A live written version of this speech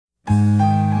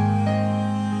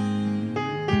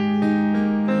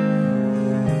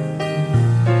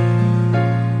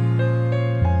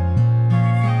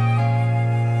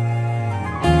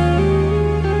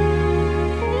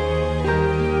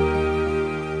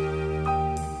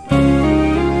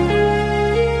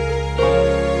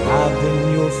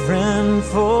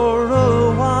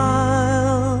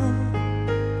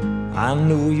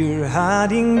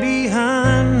hiding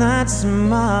behind that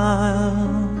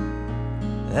smile,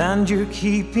 and you're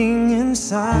keeping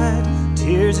inside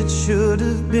tears that should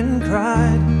have been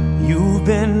cried. You've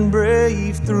been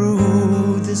brave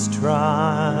through this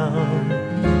trial.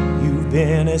 You've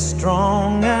been as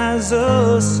strong as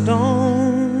a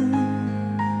stone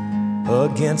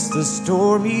against the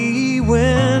stormy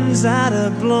winds that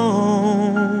have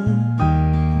blown.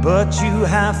 But you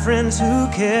have friends who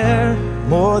care,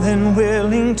 more than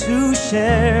willing to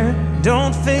share.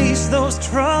 Don't face those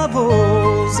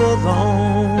troubles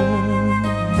alone.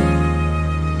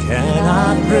 Can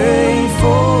I pray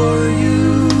for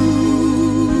you?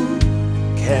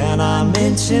 Can I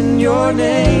mention your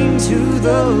name to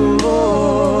the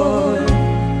Lord?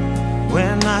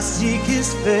 When I seek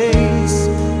His face,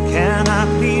 can I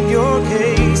plead your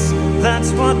case?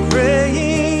 That's what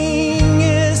praying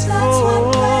is for.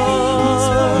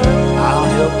 I'll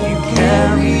help you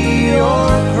carry your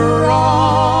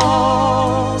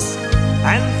cross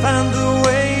and find the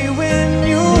way when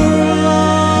you're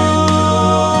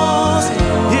lost.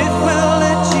 If we'll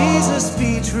let Jesus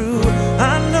be true, I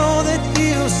know that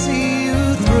He'll see you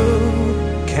through.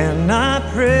 Can I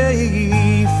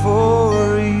pray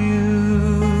for you?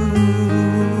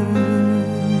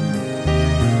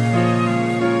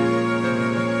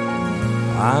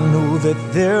 I know that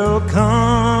there'll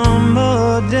come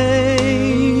a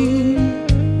day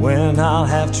when I'll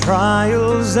have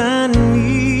trials and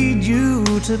need you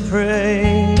to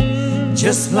pray.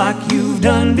 Just like you've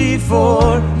done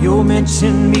before, you'll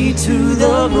mention me to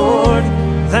the Lord.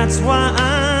 That's why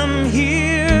I'm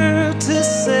here to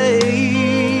say,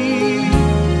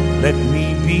 let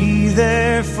me be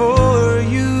there for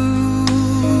you.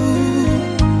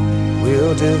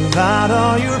 We'll divide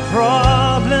all your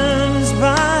problems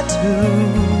by two,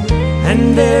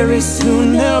 and very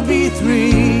soon there'll be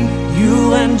three,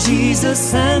 you and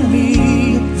Jesus and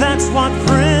me. That's what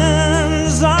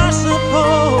friends are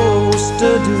supposed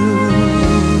to do.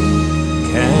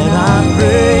 Can I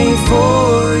pray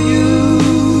for you?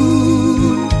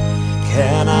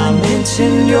 Can I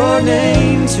mention your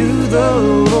name to the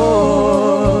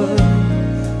Lord?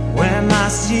 When I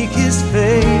seek His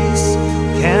face,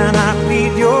 can I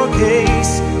plead your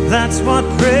case? That's what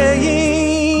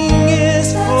praying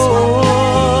is for.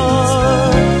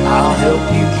 I'll help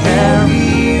you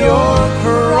carry your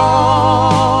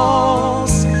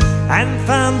cross and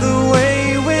find the way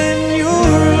when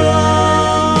you're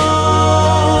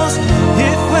lost.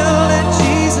 If we'll let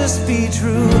Jesus be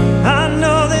true, I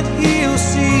know that He'll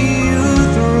see you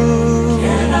through.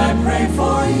 Can I pray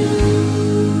for you?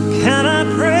 Can I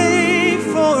pray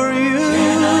for you?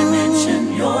 Can I mention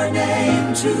your name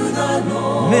to the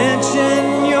Lord? Mention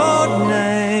your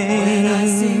name. When I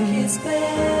seek His face,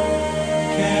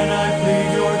 can I plead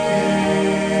your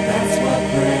case? That's what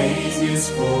praise is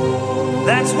for.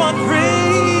 That's what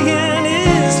praying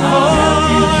is for. I'll help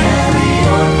you carry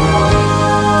your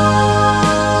cross.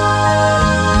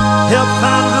 Help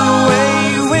find the way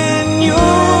when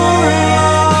you're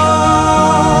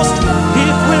lost.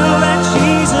 If we'll let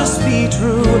Jesus be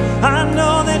true, I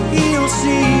know that He'll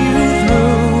see you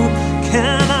through.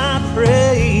 Can I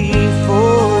pray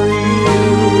for you?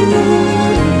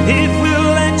 If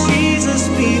we'll let Jesus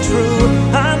be true,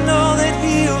 I know that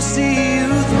He'll see you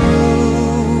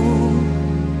through.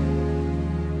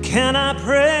 Can I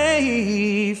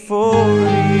pray for you?